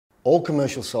All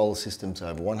commercial solar systems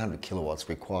over 100 kilowatts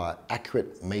require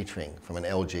accurate metering from an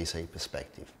LGC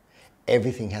perspective.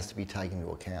 Everything has to be taken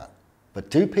into account. But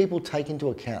do people take into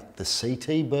account the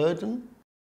CT burden?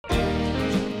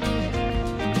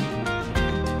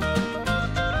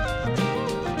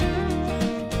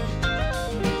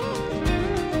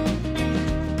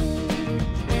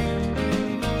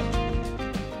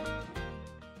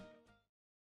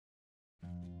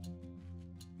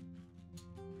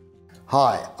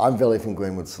 Hi, I'm Veli from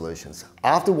Greenwood Solutions.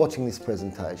 After watching this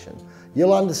presentation,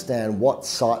 you'll understand what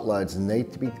site loads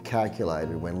need to be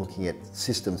calculated when looking at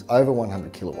systems over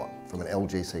 100 kilowatt from an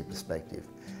LGC perspective.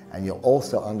 And you'll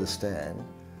also understand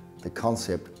the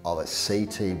concept of a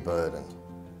CT burden.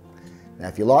 Now,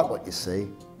 if you like what you see,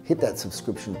 hit that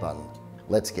subscription button.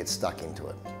 Let's get stuck into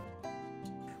it.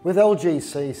 With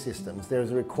LGC systems, there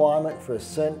is a requirement for a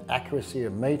certain accuracy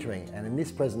of metering, and in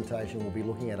this presentation, we'll be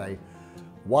looking at a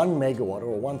 1 megawatt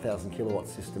or a 1000 kilowatt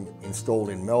system installed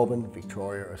in Melbourne,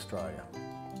 Victoria, Australia.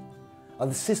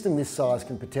 A system this size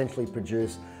can potentially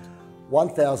produce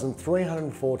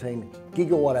 1,314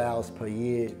 gigawatt hours per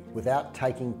year without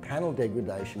taking panel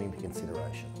degradation into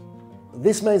consideration.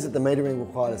 This means that the metering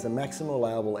requires a maximum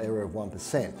allowable error of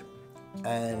 1%,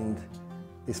 and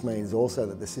this means also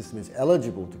that the system is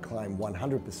eligible to claim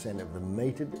 100% of the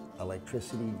metered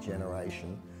electricity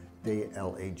generation,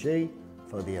 DLEG,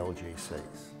 for the LGCs.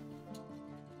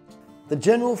 The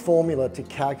general formula to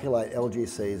calculate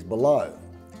LGC is below.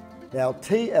 Now,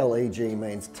 TLEG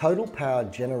means total power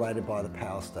generated by the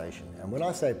power station, and when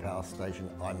I say power station,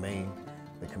 I mean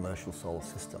the commercial solar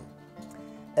system.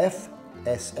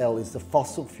 FSL is the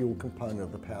fossil fuel component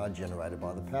of the power generated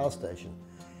by the power station.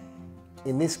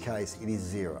 In this case, it is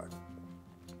 0.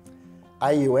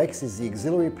 AUX is the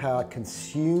auxiliary power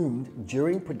consumed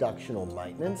during production or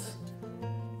maintenance.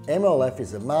 MLF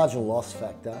is the marginal loss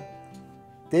factor.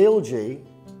 DLG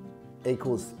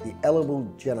equals the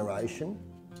allowable generation,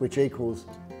 which equals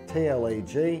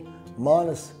TLEG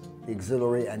minus the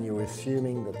auxiliary, and you're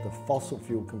assuming that the fossil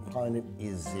fuel component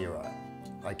is 0.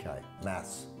 Okay,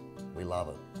 maths, we love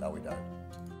it. No, we don't.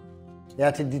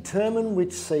 Now, to determine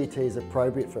which CT is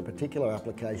appropriate for a particular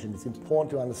application, it's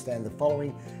important to understand the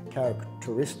following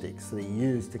characteristics that are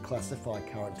used to classify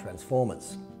current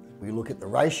transformers. We look at the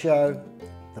ratio,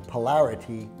 the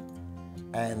polarity,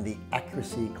 and the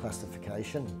accuracy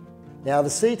classification. Now, the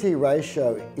CT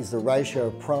ratio is the ratio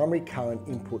of primary current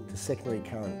input to secondary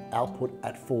current output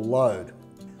at full load.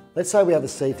 Let's say we have a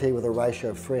CT with a ratio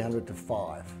of 300 to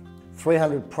 5.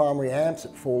 300 primary amps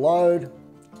at full load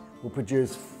will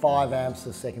produce 5 amps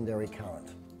of secondary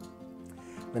current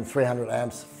when 300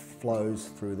 amps flows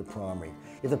through the primary.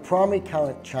 If the primary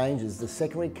current changes, the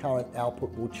secondary current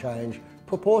output will change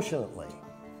proportionately.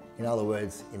 In other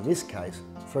words, in this case,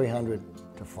 300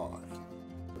 to 5.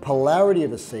 The polarity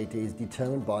of a CT is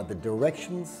determined by the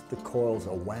directions the coils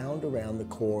are wound around the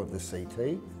core of the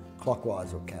CT,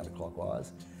 clockwise or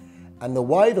counterclockwise, and the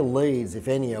way the leads, if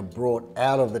any, are brought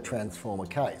out of the transformer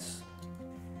case.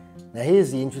 Now,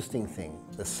 here's the interesting thing,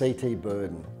 the CT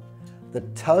burden. The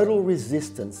total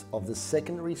resistance of the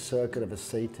secondary circuit of a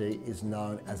CT is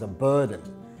known as a burden.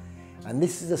 And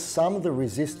this is the sum of the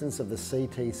resistance of the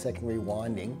CT secondary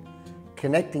winding,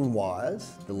 connecting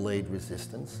wires, the lead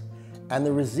resistance, and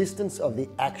the resistance of the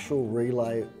actual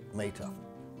relay meter.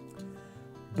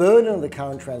 Burden of the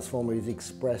current transformer is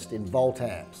expressed in volt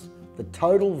amps. The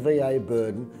total VA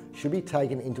burden should be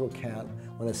taken into account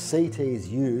when a CT is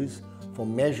used for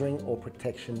measuring or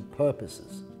protection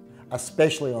purposes,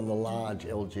 especially on the large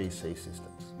LGC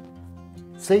systems.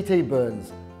 CT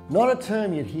burdens, not a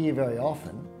term you'd hear very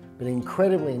often, but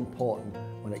incredibly important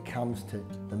when it comes to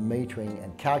the metering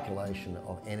and calculation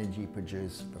of energy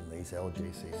produced from these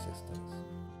LGC systems.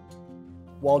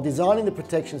 While designing the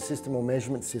protection system or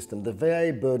measurement system, the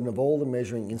VA burden of all the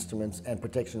measuring instruments and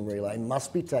protection relay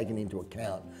must be taken into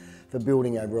account for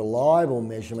building a reliable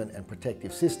measurement and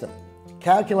protective system.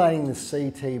 Calculating the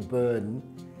CT burden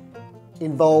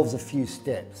involves a few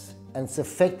steps, and it's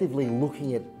effectively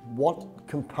looking at what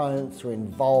components are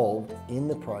involved in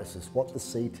the process, what the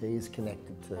CT is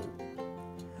connected to,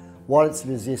 what its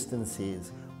resistance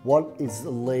is, what is the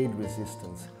lead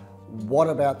resistance, what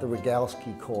about the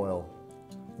Rogalski coil,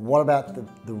 what about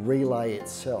the relay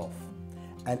itself,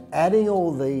 and adding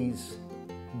all these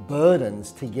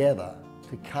burdens together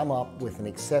to come up with an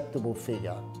acceptable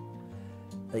figure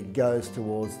that goes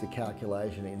towards the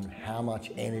calculation in how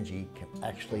much energy can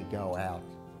actually go out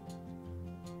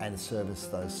and service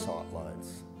those site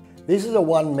loads. This is a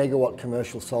 1 megawatt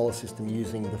commercial solar system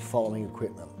using the following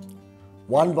equipment.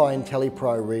 1 by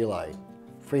IntelliPro relay,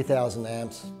 3000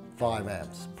 amps, 5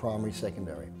 amps, primary,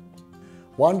 secondary.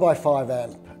 1x5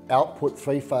 amp output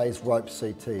 3-phase rope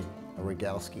CT, a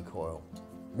Rogowski coil.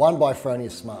 1x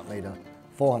Fronius smart meter,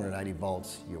 480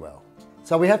 volts UL.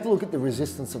 So we have to look at the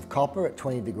resistance of copper at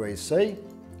 20 degrees C,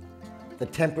 the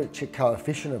temperature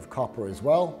coefficient of copper as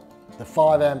well, the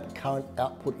 5 amp current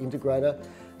output integrator,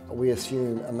 we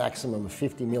assume a maximum of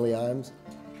 50 milliohms,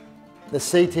 the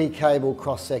CT cable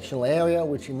cross-sectional area,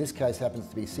 which in this case happens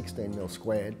to be 16 mil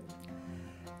squared,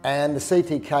 and the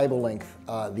CT cable length,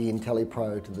 the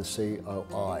IntelliPro to the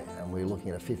COI, and we're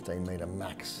looking at a 15 metre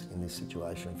max in this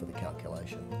situation for the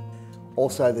calculation.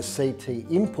 Also the CT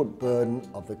input burden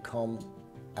of the COM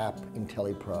app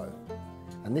IntelliPro,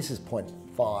 and this is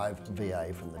 0.5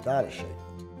 VA from the data sheet.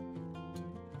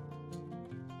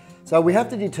 So we have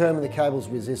to determine the cable's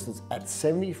resistance at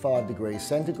 75 degrees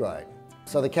centigrade.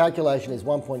 So the calculation is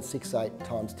 1.68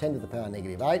 times 10 to the power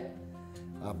negative 8,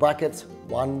 brackets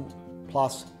 1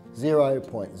 plus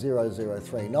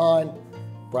 0.0039,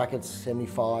 brackets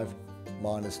 75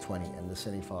 minus 20, and the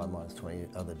 75 minus 20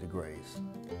 are the degrees.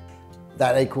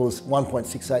 That equals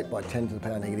 1.68 by 10 to the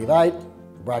power negative 8,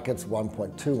 brackets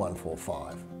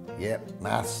 1.2145. Yep,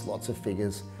 maths, lots of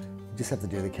figures. You just have to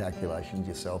do the calculations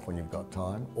yourself when you've got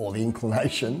time, or the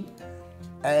inclination.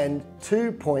 And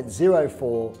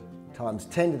 2.04 times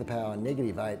 10 to the power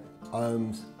negative 8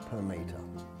 ohms per metre.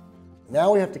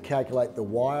 Now we have to calculate the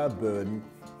wire burden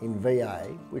in VA,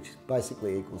 which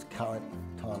basically equals current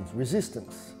times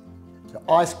resistance. So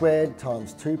I squared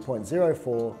times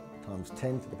 2.04 times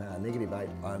 10 to the power negative 8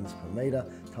 ohms per metre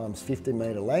times 50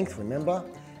 metre length, remember,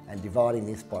 and dividing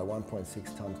this by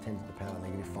 1.6 times 10 to the power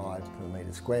negative 5 per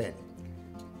metre squared.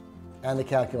 And the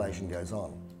calculation goes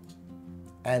on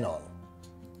and on.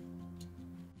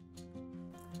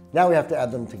 Now we have to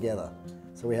add them together.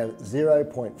 So we have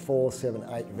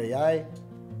 0.478 VA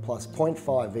plus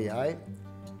 0.5 VA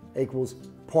equals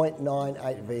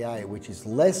 0.98 VA, which is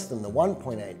less than the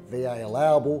 1.8 VA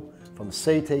allowable from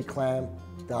CT clam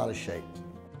data sheet.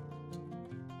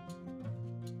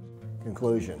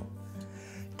 Conclusion.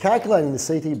 Calculating the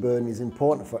CT burden is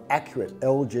important for accurate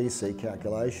LGC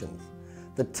calculations.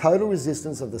 The total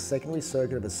resistance of the secondary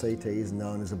circuit of a CT is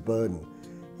known as a burden.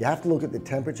 You have to look at the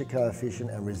temperature coefficient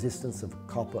and resistance of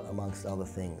copper amongst other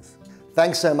things.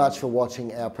 Thanks so much for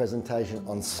watching our presentation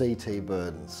on CT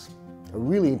burdens. A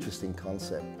really interesting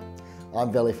concept.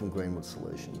 I'm Veli from Greenwood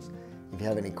Solutions. If you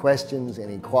have any questions,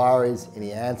 any inquiries,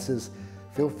 any answers,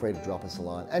 feel free to drop us a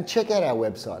line and check out our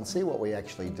website and see what we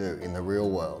actually do in the real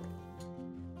world.